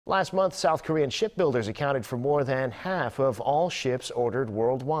Last month, South Korean shipbuilders accounted for more than half of all ships ordered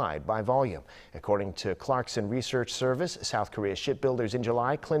worldwide by volume. According to Clarkson Research Service, South Korea shipbuilders in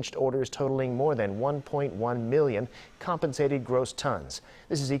July clinched orders totaling more than 1.1 million compensated gross tons.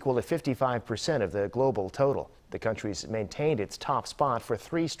 This is equal to 55% of the global total. The country's maintained its top spot for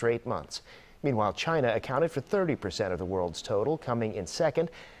 3 straight months. Meanwhile, China accounted for 30% of the world's total, coming in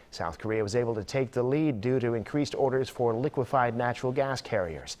second. South Korea was able to take the lead due to increased orders for liquefied natural gas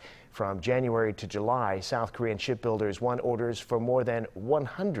carriers. From January to July, South Korean shipbuilders won orders for more than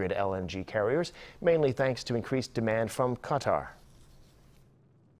 100 LNG carriers, mainly thanks to increased demand from Qatar.